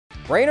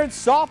Brainerd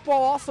softball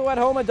also at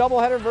home, a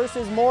doubleheader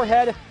versus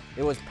Moorhead.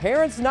 It was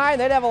parents' night,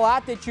 and they'd have a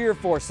lot to cheer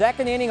for.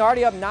 Second inning,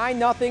 already up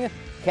 9-0.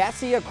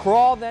 Cassia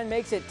Crawl then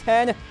makes it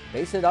 10.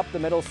 Base it up the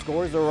middle,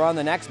 scores a run.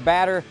 The next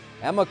batter,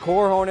 Emma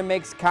Corhonen,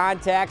 makes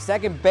contact.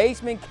 Second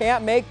baseman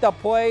can't make the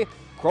play.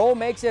 Kroll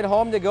makes it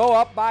home to go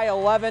up by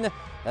 11.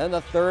 Then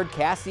the third,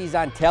 Cassie's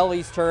on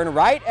Telly's turn,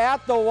 right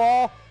at the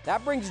wall.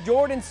 That brings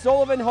Jordan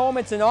Sullivan home.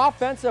 It's an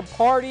offensive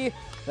party.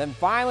 Then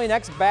finally,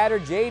 next batter,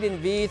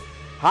 Jaden Veith.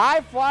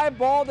 High fly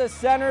ball to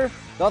center.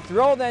 The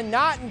throw then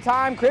not in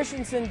time.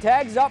 Christensen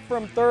tags up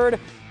from third.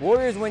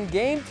 Warriors win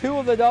game 2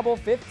 of the double,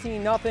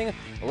 15-0.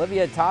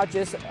 Olivia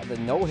Tachis, the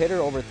no-hitter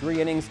over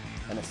 3 innings,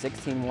 and a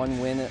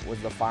 16-1 win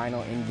was the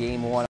final in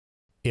game 1.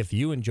 If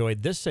you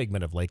enjoyed this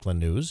segment of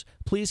Lakeland News,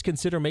 please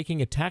consider making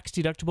a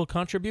tax-deductible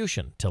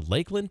contribution to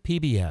Lakeland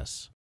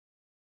PBS.